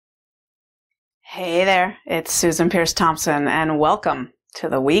Hey there, it's Susan Pierce Thompson, and welcome to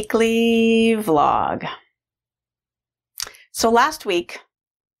the weekly vlog. So last week,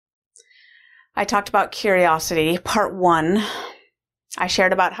 I talked about curiosity, part 1. I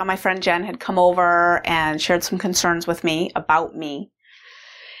shared about how my friend Jen had come over and shared some concerns with me about me.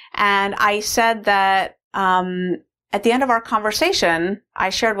 And I said that at the end of our conversation, I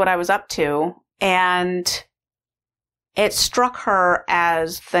shared what I was up to, and it struck her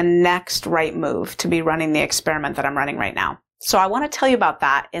as the next right move to be running the experiment that I'm running right now. So I want to tell you about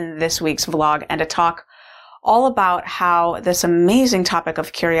that in this week's vlog and to talk all about how this amazing topic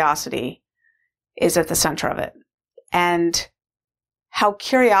of curiosity is at the center of it, and how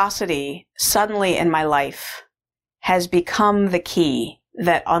curiosity suddenly in my life has become the key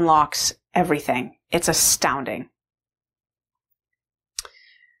that unlocks everything. It's astounding.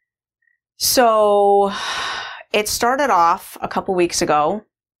 So it started off a couple weeks ago.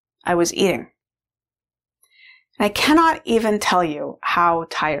 I was eating. And I cannot even tell you how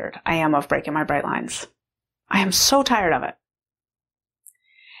tired I am of breaking my bright lines. I am so tired of it.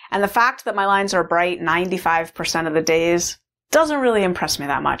 And the fact that my lines are bright 95% of the days doesn't really impress me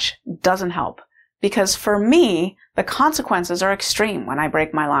that much. Doesn't help. Because for me, the consequences are extreme when I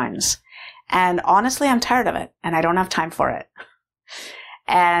break my lines. And honestly, I'm tired of it. And I don't have time for it.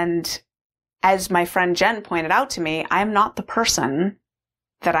 And as my friend Jen pointed out to me, I am not the person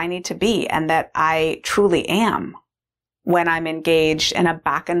that I need to be and that I truly am when I'm engaged in a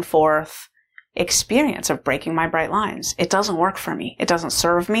back and forth experience of breaking my bright lines. It doesn't work for me. It doesn't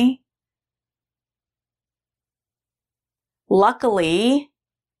serve me. Luckily,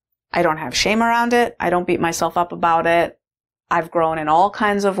 I don't have shame around it. I don't beat myself up about it. I've grown in all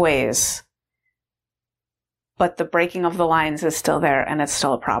kinds of ways. But the breaking of the lines is still there, and it's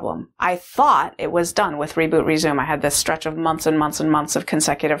still a problem. I thought it was done with Reboot Resume. I had this stretch of months and months and months of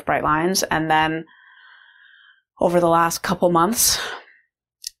consecutive bright lines, and then over the last couple months,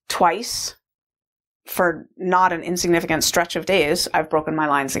 twice, for not an insignificant stretch of days, I've broken my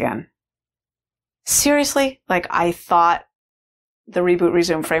lines again. Seriously? Like, I thought the Reboot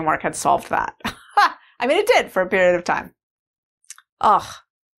Resume framework had solved that. I mean, it did for a period of time. Ugh.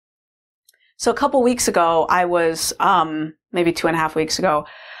 So a couple weeks ago, I was, maybe 2.5 weeks ago,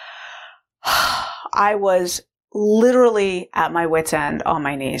 I was literally at my wit's end on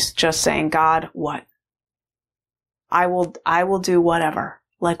my knees, just saying, God, what? I will do whatever.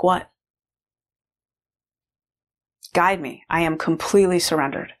 Like what? Guide me. I am completely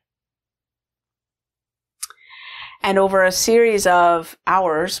surrendered. And over a series of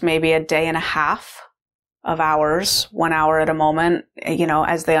hours, maybe a day and a half of hours, 1 hour at a moment,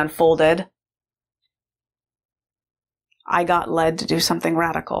 as they unfolded, I got led to do something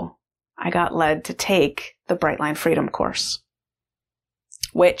radical. I got led to take the Brightline Freedom course,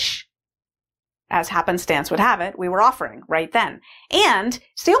 which, as happenstance would have it, we were offering right then. And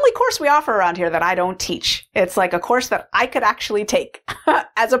it's the only course we offer around here that I don't teach. It's like a course that I could actually take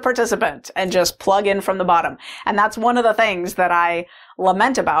as a participant and just plug in from the bottom. And that's one of the things that I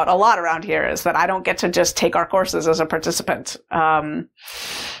lament about a lot around here, is that I don't get to just take our courses as a participant.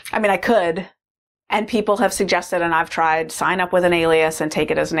 I could. And people have suggested, and I've tried, sign up with an alias and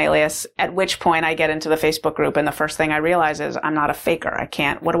take it as an alias, at which point I get into the Facebook group, and the first thing I realize is I'm not a faker. I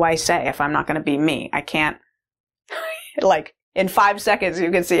can't, what do I say if I'm not going to be me? I can't, like, in 5 seconds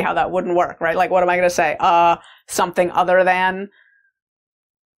you can see how that wouldn't work, right? Like, what am I going to say? Something other than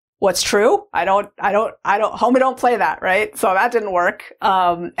what's true? Homie, don't play that, right? So that didn't work.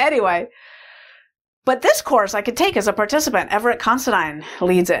 Anyway. But this course I could take as a participant. Everett Considine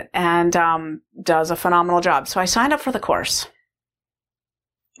leads it and does a phenomenal job. So I signed up for the course.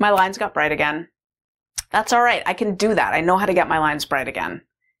 My lines got bright again. That's all right. I can do that. I know how to get my lines bright again.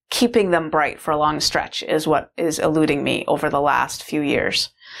 Keeping them bright for a long stretch is what is eluding me over the last few years.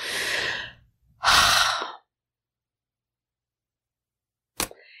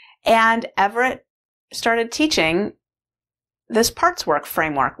 And Everett started teaching this parts work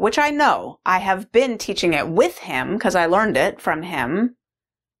framework, which I know. I have been teaching it with him because I learned it from him,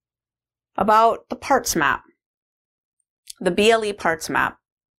 about the parts map, the BLE parts map,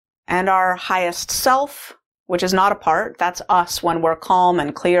 and our highest self, which is not a part. That's us when we're calm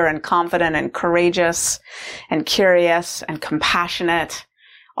and clear and confident and courageous and curious and compassionate,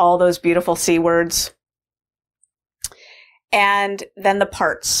 all those beautiful C words. And then the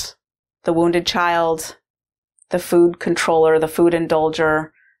parts, the wounded child, the food controller, the food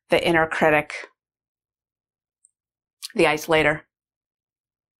indulger, the inner critic, the isolator.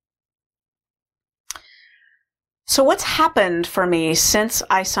 So what's happened for me since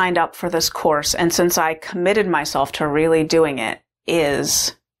I signed up for this course and since I committed myself to really doing it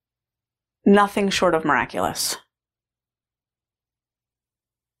is nothing short of miraculous.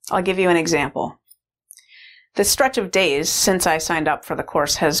 I'll give you an example. The stretch of days since I signed up for the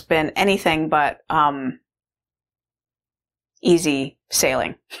course has been anything but easy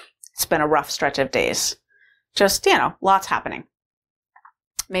sailing. It's been a rough stretch of days. Just, lots happening.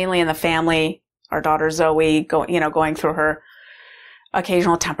 Mainly in the family. Our daughter Zoe, going through her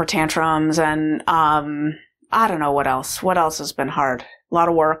occasional temper tantrums, and I don't know what else. What else has been hard? A lot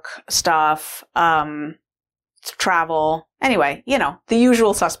of work stuff, travel. Anyway, the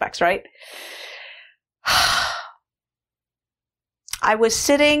usual suspects, right? I was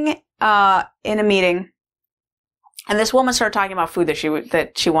sitting in a meeting, and this woman started talking about food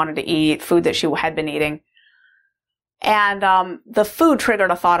that she wanted to eat, food that she had been eating. And the food triggered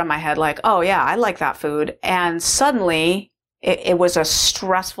a thought in my head like, oh yeah, I like that food. And suddenly, it was a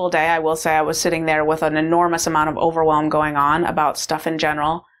stressful day. I will say I was sitting there with an enormous amount of overwhelm going on about stuff in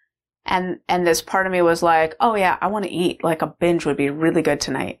general. And this part of me was like, oh yeah, I want to eat. Like a binge would be really good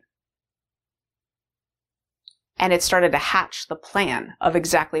tonight. And it started to hatch the plan of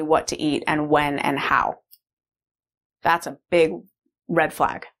exactly what to eat and when and how. That's a big red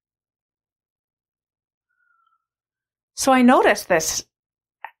flag. So I noticed this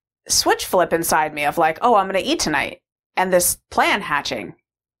switch flip inside me of like, oh, I'm going to eat tonight. And this plan hatching.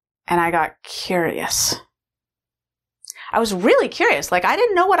 And I got curious. I was really curious. Like, I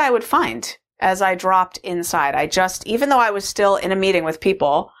didn't know what I would find as I dropped inside. Even though I was still in a meeting with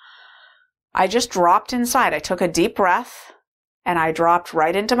people, I just dropped inside. I took a deep breath and I dropped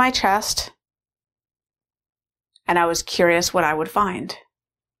right into my chest. And I was curious what I would find.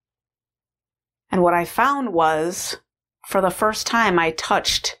 And what I found was, for the first time, I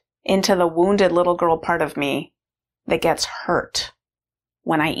touched into the wounded little girl part of me that gets hurt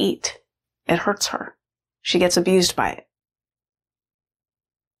when I eat. It hurts her. She gets abused by it.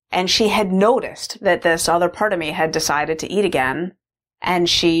 And she had noticed that this other part of me had decided to eat again, and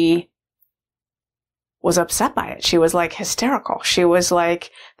she was upset by it. She was like hysterical. She was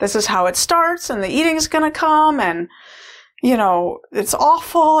like, this is how it starts, and the eating's gonna come, and it's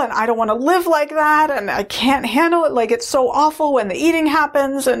awful, and I don't want to live like that, and I can't handle it. Like, it's so awful when the eating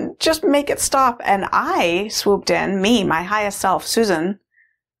happens, and just make it stop. And I swooped in, my highest self, Susan,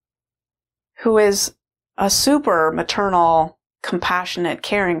 who is a super maternal, compassionate,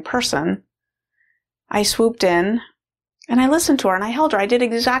 caring person. I swooped in, and I listened to her, and I held her. I did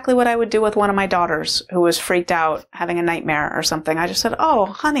exactly what I would do with one of my daughters who was freaked out, having a nightmare or something. I just said, oh,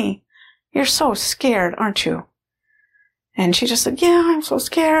 honey, you're so scared, aren't you? And she just said, yeah, I'm so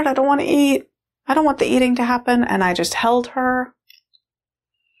scared. I don't want to eat. I don't want the eating to happen. And I just held her.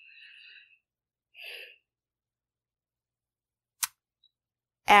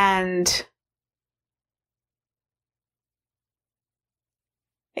 And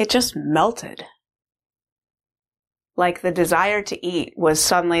it just melted. Like the desire to eat was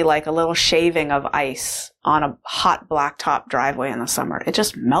suddenly like a little shaving of ice on a hot blacktop driveway in the summer. It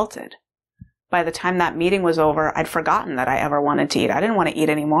just melted. By the time that meeting was over, I'd forgotten that I ever wanted to eat. I didn't want to eat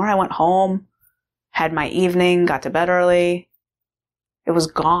anymore. I went home, had my evening, got to bed early. It was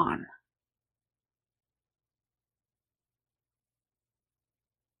gone.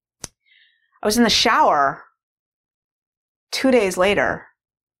 I was in the shower 2 days later,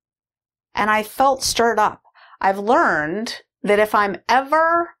 and I felt stirred up. I've learned that if I'm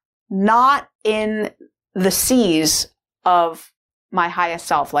ever not in the seas of my highest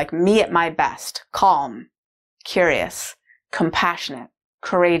self, like me at my best, calm, curious, compassionate,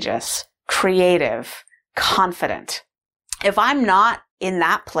 courageous, creative, confident. If I'm not in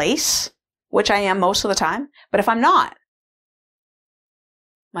that place, which I am most of the time, but if I'm not,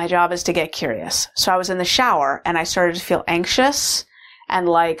 my job is to get curious. So I was in the shower and I started to feel anxious and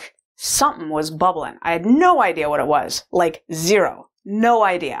like something was bubbling. I had no idea what it was, like zero. No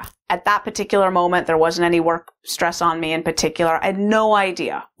idea. At that particular moment, there wasn't any work stress on me in particular. I had no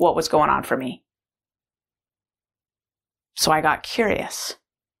idea what was going on for me. So I got curious.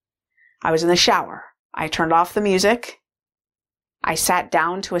 I was in the shower. I turned off the music. I sat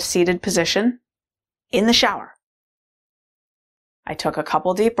down to a seated position in the shower. I took a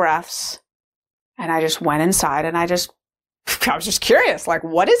couple deep breaths and I just went inside and I was just curious. Like,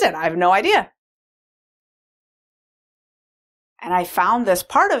 what is it? I have no idea. And I found this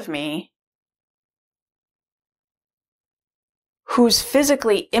part of me who's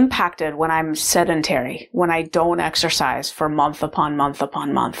physically impacted when I'm sedentary, when I don't exercise for month upon month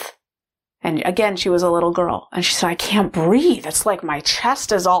upon month. And again, she was a little girl. And she said, I can't breathe. It's like my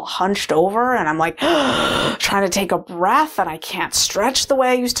chest is all hunched over and I'm like trying to take a breath and I can't stretch the way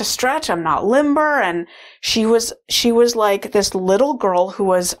I used to stretch. I'm not limber. And she was like this little girl who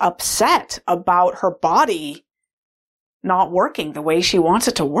was upset about her body not working the way she wants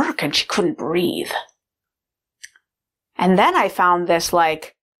it to work, and she couldn't breathe. And then I found this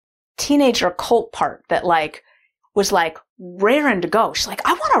like teenager cult part that like was like raring to go. She's like,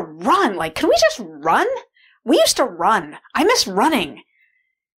 I want to run. Like, can we just run? We used to run. I miss running.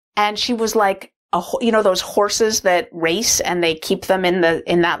 And she was like, those horses that race and they keep them in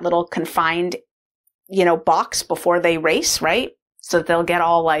that little confined, box before they race, right? So that they'll get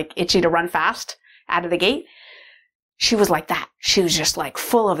all like itchy to run fast out of the gate. She was like that. She was just like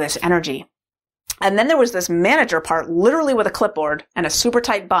full of this energy. And then there was this manager part, literally with a clipboard and a super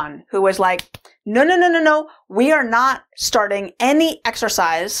tight bun, who was like, no. We are not starting any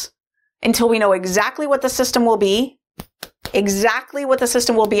exercise until we know exactly what the system will be,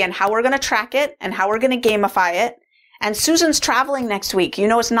 and how we're going to track it and how we're going to gamify it. And Susan's traveling next week.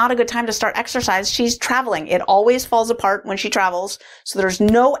 It's not a good time to start exercise. She's traveling. It always falls apart when she travels. So there's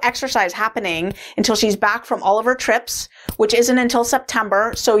no exercise happening until she's back from all of her trips, which isn't until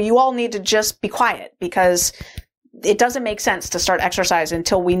September. So you all need to just be quiet, because it doesn't make sense to start exercise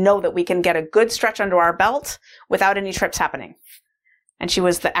until we know that we can get a good stretch under our belt without any trips happening. And she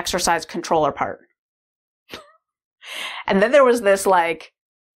was the exercise controller part. And then there was this like,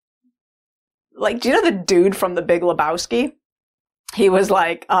 do you know the dude from The Big Lebowski? He was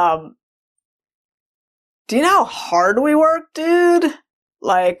like, do you know how hard we work, dude?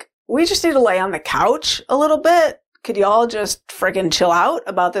 Like, we just need to lay on the couch a little bit. Could y'all just friggin' chill out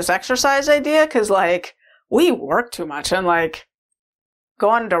about this exercise idea? 'Cause like, we work too much, and like,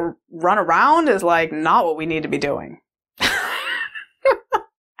 going to run around is like not what we need to be doing.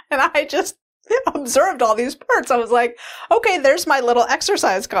 And I just observed all these parts. I was like, okay, there's my little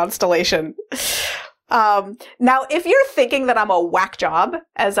exercise constellation. Now, if you're thinking that I'm a whack job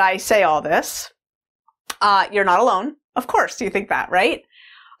as I say all this, you're not alone. Of course you think that, right?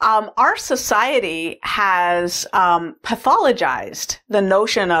 Our society has pathologized the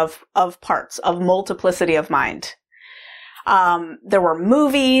notion of parts, of multiplicity of mind. There were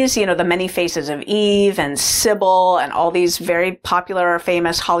movies, The Many Faces of Eve and Sybil and all these very popular,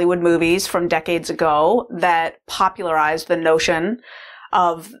 famous Hollywood movies from decades ago that popularized the notion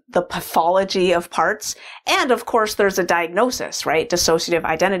of the pathology of parts. And of course, there's a diagnosis, right? Dissociative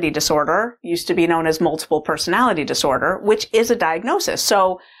identity disorder used to be known as multiple personality disorder, which is a diagnosis.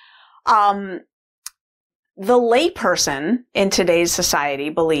 So, the layperson in today's society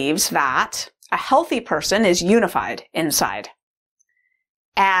believes that a healthy person is unified inside,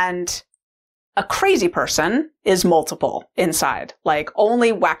 and a crazy person is multiple inside. Like,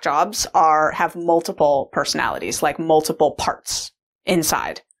 only whack jobs have multiple personalities, like multiple parts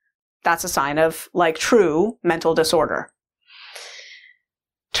inside. That's a sign of like true mental disorder.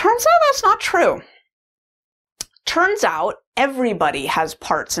 Turns out that's not true. Turns out everybody has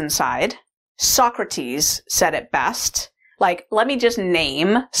parts inside. Socrates said it best. Like, let me just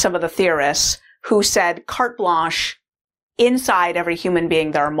name some of the theorists who said carte blanche, inside every human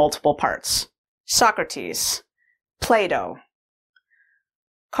being there are multiple parts. Socrates, Plato,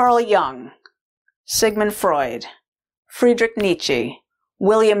 Carl Jung, Sigmund Freud, Friedrich Nietzsche,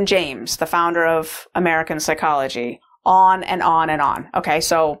 William James, the founder of American psychology, on and on and on. Okay,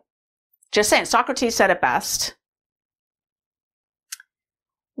 so just saying, Socrates said it best.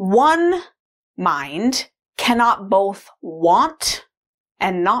 One mind cannot both want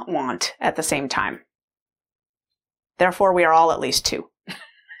and not want at the same time. Therefore, we are all at least two.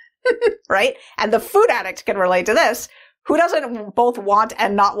 Right? And the food addict can relate to this. Who doesn't both want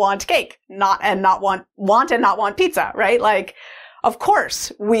and not want cake? Want and not want pizza, right? Like, of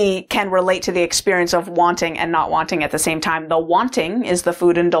course, we can relate to the experience of wanting and not wanting at the same time. The wanting is the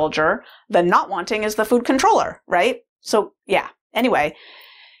food indulger. The not wanting is the food controller, right? So, yeah. Anyway,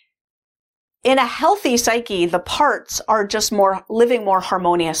 in a healthy psyche, the parts are just living more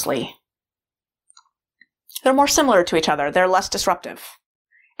harmoniously. They're more similar to each other. They're less disruptive.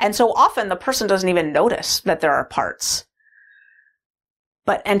 And so often the person doesn't even notice that there are parts.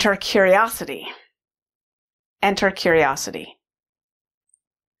 But enter curiosity. Enter curiosity.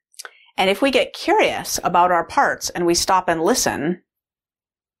 And if we get curious about our parts and we stop and listen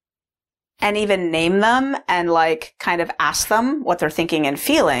and even name them and like kind of ask them what they're thinking and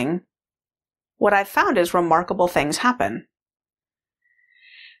feeling, what I've found is remarkable things happen.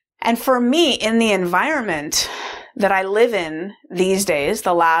 And for me, in the environment that I live in these days,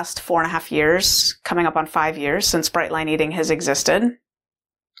 the last 4.5 years, coming up on 5 years since Bright Line Eating has existed,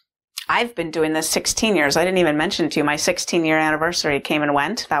 I've been doing this 16 years. I didn't even mention to you my 16-year anniversary came and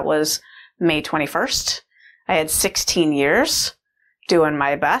went. That was May 21st. I had 16 years doing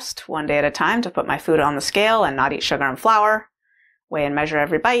my best one day at a time to put my food on the scale and not eat sugar and flour, weigh and measure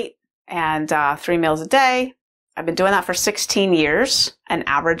every bite, and 3 meals a day. I've been doing that for 16 years, an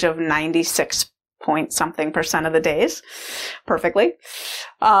average of 96 point something % of the days. Perfectly.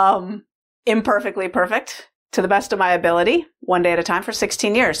 Imperfectly perfect. To the best of my ability, one day at a time for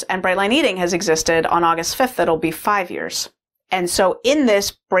 16 years. And Bright Line Eating has existed on August 5th. It'll be 5 years. And so in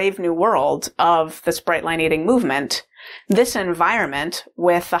this brave new world of this Bright Line Eating movement, this environment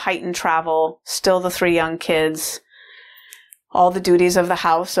with the heightened travel, still the 3 young kids, all the duties of the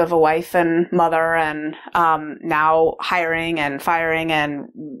house of a wife and mother, and now hiring and firing and,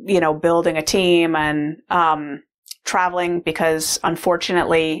 building a team and traveling, because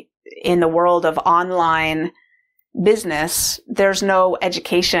unfortunately in the world of online business, there's no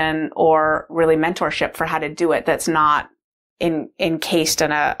education or really mentorship for how to do it that's not encased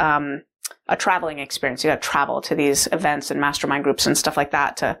in a traveling experience. You got to travel to these events and mastermind groups and stuff like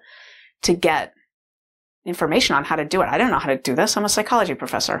that to get information on how to do it. I don't know how to do this. I'm a psychology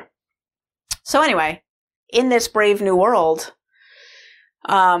professor. So anyway, in this brave new world,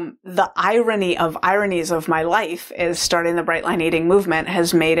 the irony of ironies of my life is starting the Bright Line Eating movement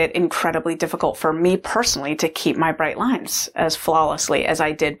has made it incredibly difficult for me personally to keep my bright lines as flawlessly as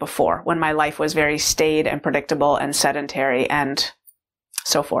I did before, when my life was very staid and predictable and sedentary and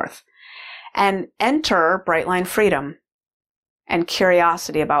so forth. And enter Bright Line Freedom and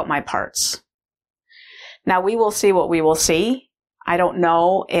curiosity about my parts. Now, we will see what we will see. I don't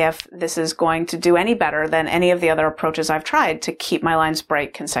know if this is going to do any better than any of the other approaches I've tried to keep my lines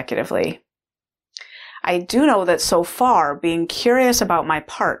bright consecutively. I do know that so far, being curious about my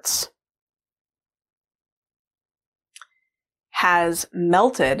parts has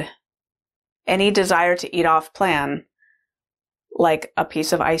melted any desire to eat off plan like a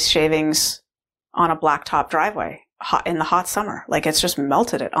piece of ice shavings on a blacktop driveway in the hot summer. Like, it's just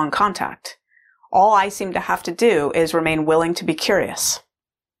melted it on contact. All I seem to have to do is remain willing to be curious,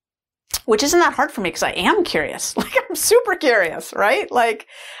 which isn't that hard for me because I am curious. Like, I'm super curious, right? Like,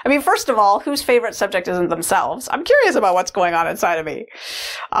 I mean, first of all, whose favorite subject isn't themselves? I'm curious about what's going on inside of me.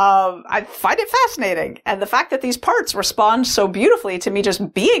 I find it fascinating. And the fact that these parts respond so beautifully to me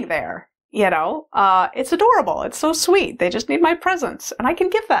just being there, it's adorable. It's so sweet. They just need my presence and I can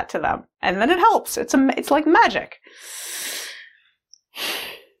give that to them. And then it helps. It's like magic.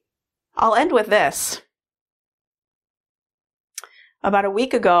 I'll end with this. About a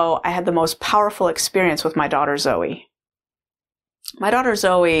week ago, I had the most powerful experience with my daughter, Zoe. My daughter,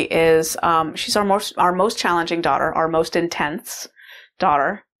 Zoe, is, she's our most challenging daughter, our most intense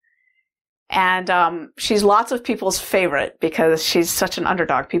daughter. And, she's lots of people's favorite because she's such an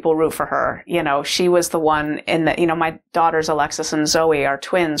underdog. People root for her. She was the one in the, my daughters, Alexis and Zoe, our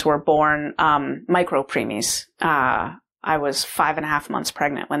twins, were born, micro preemies. I was 5.5 months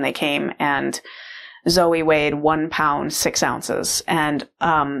pregnant when they came, and Zoe weighed 1 pound, 6 ounces, and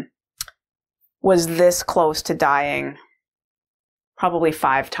was this close to dying probably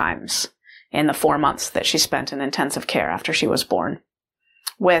 5 times in the 4 months that she spent in intensive care after she was born,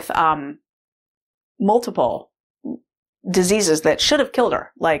 with multiple diseases that should have killed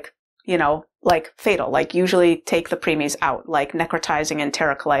her, like fatal, like usually take the preemies out, like necrotizing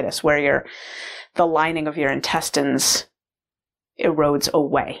enterocolitis, where the lining of your intestines erodes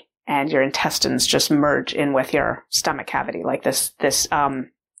away and your intestines just merge in with your stomach cavity, like this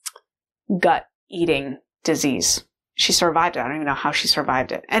gut eating disease. She survived it. I don't even know how she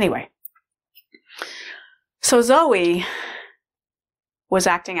survived it. Anyway, so Zoe was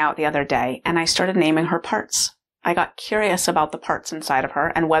acting out the other day, and I started naming her parts. I got curious about the parts inside of her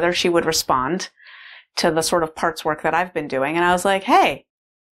and whether she would respond to the sort of parts work that I've been doing. And I was like, hey,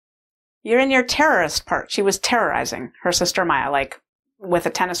 you're in your terrorist part. She was terrorizing her sister Maya, like with a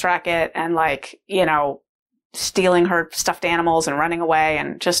tennis racket and stealing her stuffed animals and running away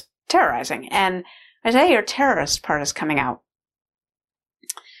and just terrorizing. And I said, hey, your terrorist part is coming out.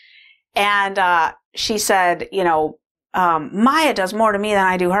 And she said, Maya does more to me than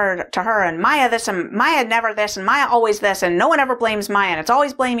I do to her, and Maya this, and Maya never this, and Maya always this, and no one ever blames Maya, and it's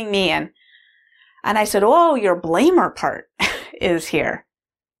always blaming me. And I said, oh, your blamer part is here.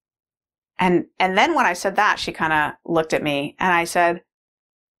 And then when I said that, she kind of looked at me, and I said,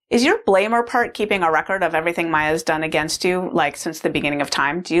 is your blamer part keeping a record of everything Maya's done against you, like since the beginning of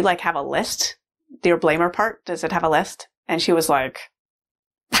time? Do you have a list? Your blamer part, does it have a list? And she was like,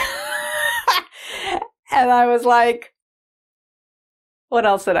 and I was like, what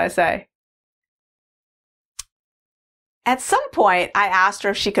else did I say? At some point, I asked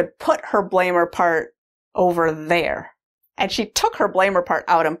her if she could put her blamer part over there. And she took her blamer part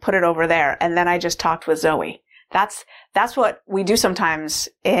out and put it over there. And then I just talked with Zoe. That's what we do sometimes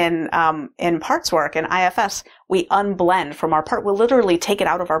in parts work. In IFS, we unblend from our part. We'll literally take it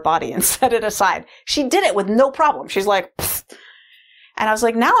out of our body and set it aside. She did it with no problem. She's like, pfft. And I was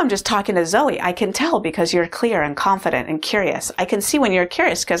like, now I'm just talking to Zoe. I can tell because you're clear and confident and curious. I can see when you're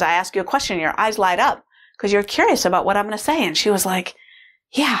curious because I ask you a question and your eyes light up because you're curious about what I'm going to say. And she was like,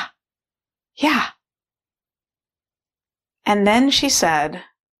 yeah. And then she said,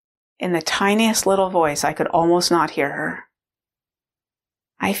 in the tiniest little voice, I could almost not hear her,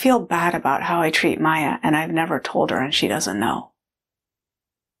 I feel bad about how I treat Maya, and I've never told her, and she doesn't know.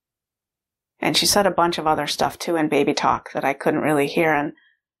 And she said a bunch of other stuff, too, in baby talk that I couldn't really hear, and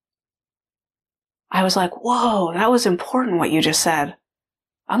I was like, whoa, that was important what you just said.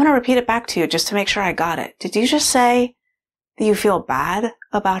 I'm going to repeat it back to you just to make sure I got it. Did you just say that you feel bad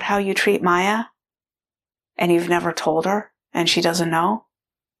about how you treat Maya, and you've never told her, and she doesn't know?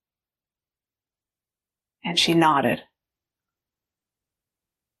 And she nodded.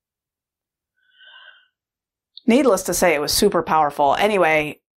 Needless to say, it was super powerful.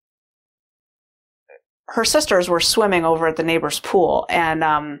 Anyway, her sisters were swimming over at the neighbor's pool,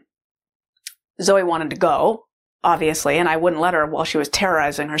 and Zoe wanted to go, obviously, and I wouldn't let her while she was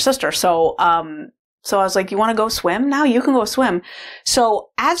terrorizing her sister. So I was like, you want to go swim now? You can go swim. So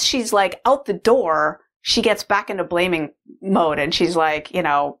as she's like out the door, she gets back into blaming mode, and she's like,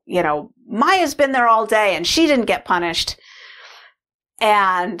 Maya's been there all day and she didn't get punished.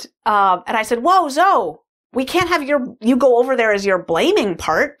 And I said, whoa, Zoe, we can't have you go over there as your blaming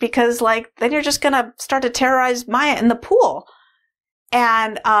part because then you're just going to start to terrorize Maya in the pool.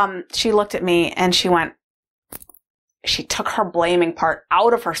 And she looked at me and she took her blaming part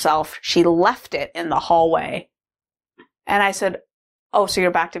out of herself. She left it in the hallway. And I said, oh, so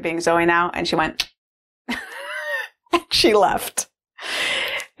you're back to being Zoe now? And she went, and she left.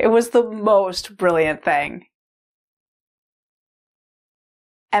 It was the most brilliant thing.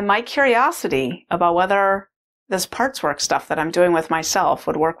 And my curiosity about whether this parts work stuff that I'm doing with myself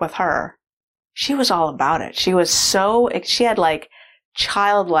would work with her, she was all about it. She had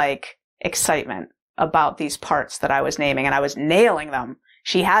childlike excitement about these parts that I was naming, and I was nailing them.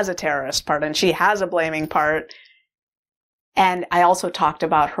 She has a terrorist part and she has a blaming part. And I also talked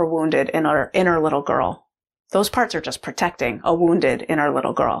about her wounded inner little girl. Those parts are just protecting a wounded inner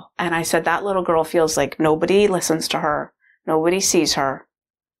little girl. And I said that little girl feels like nobody listens to her, nobody sees her,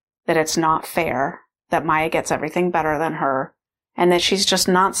 that it's not fair, that Maya gets everything better than her, and that she's just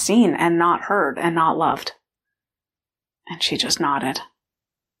not seen and not heard and not loved. And she just nodded.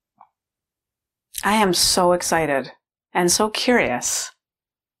 I am so excited and so curious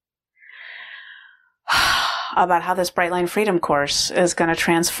about how this Brightline Freedom course is going to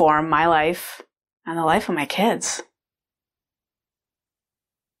transform my life and the life of my kids.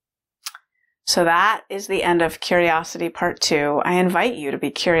 So that is the end of Curiosity Part 2. I invite you to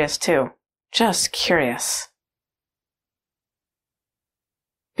be curious too. Just curious.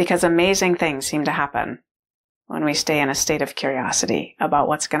 Because amazing things seem to happen when we stay in a state of curiosity about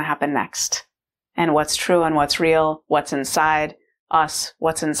what's going to happen next. And what's true and what's real, what's inside us,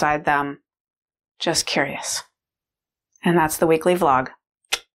 what's inside them. Just curious. And that's the weekly vlog.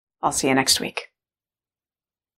 I'll see you next week.